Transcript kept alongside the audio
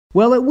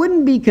Well, it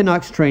wouldn't be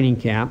Canucks training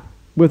camp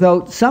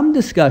without some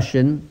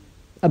discussion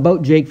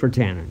about Jake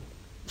Virtanen.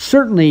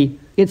 Certainly,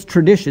 it's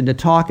tradition to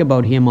talk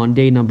about him on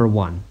day number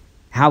 1.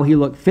 How he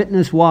looked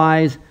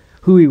fitness-wise,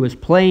 who he was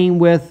playing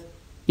with,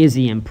 is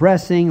he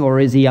impressing or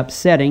is he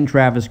upsetting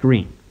Travis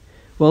Green?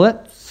 Well,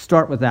 let's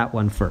start with that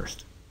one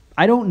first.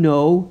 I don't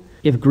know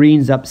if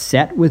Green's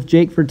upset with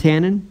Jake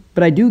Virtanen,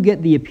 but I do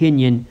get the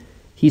opinion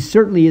he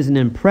certainly isn't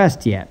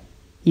impressed yet.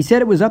 He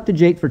said it was up to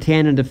Jake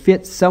Virtanen to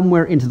fit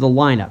somewhere into the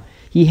lineup.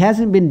 He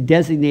hasn't been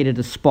designated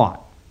a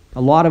spot.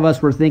 A lot of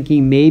us were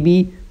thinking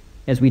maybe,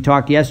 as we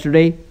talked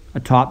yesterday,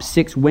 a top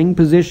 6 wing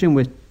position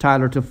with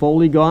Tyler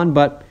Toffoli gone,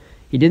 but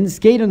he didn't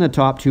skate on the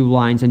top 2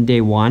 lines on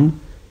day 1.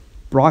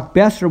 Brock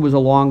Besser was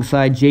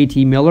alongside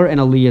JT Miller and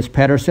Elias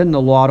Pettersson,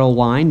 the Lotto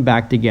line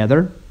back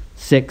together,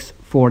 6,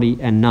 40,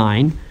 and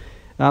 9.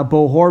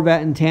 Bo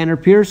Horvat and Tanner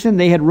Pearson,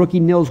 they had rookie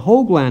Nils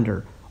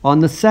Höglander on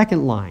the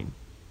second line.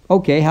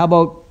 Okay, how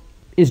about,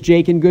 is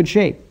Jake in good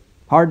shape?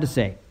 Hard to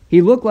say.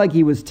 He looked like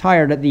he was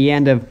tired at the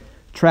end of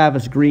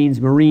Travis Green's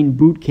Marine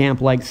boot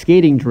camp-like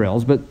skating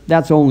drills, but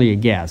that's only a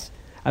guess.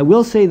 I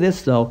will say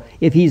this, though.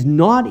 If he's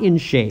not in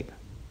shape,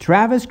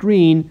 Travis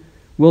Green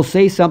will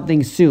say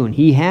something soon.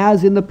 He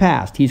has in the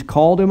past. He's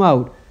called him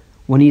out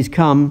when he's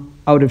come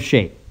out of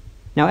shape.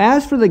 Now,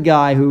 as for the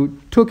guy who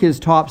took his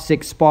top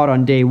 6 spot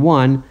on day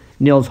 1,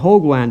 Nils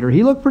Höglander,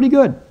 he looked pretty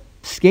good.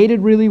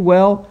 Skated really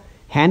well,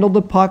 handled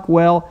the puck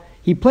well.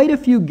 He played a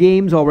few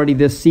games already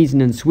this season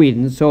in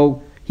Sweden,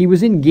 so he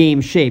was in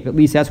game shape. At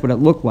least that's what it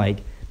looked like.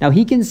 Now,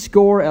 he can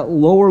score at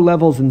lower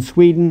levels in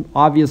Sweden.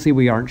 Obviously,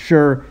 we aren't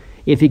sure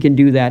if he can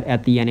do that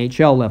at the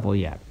NHL level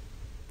yet.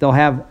 They'll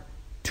have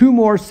 2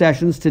 more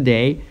sessions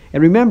today.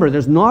 And remember,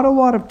 there's not a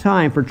lot of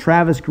time for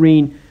Travis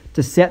Green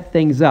to set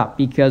things up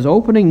because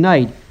opening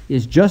night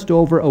is just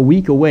over a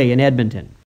week away in Edmonton.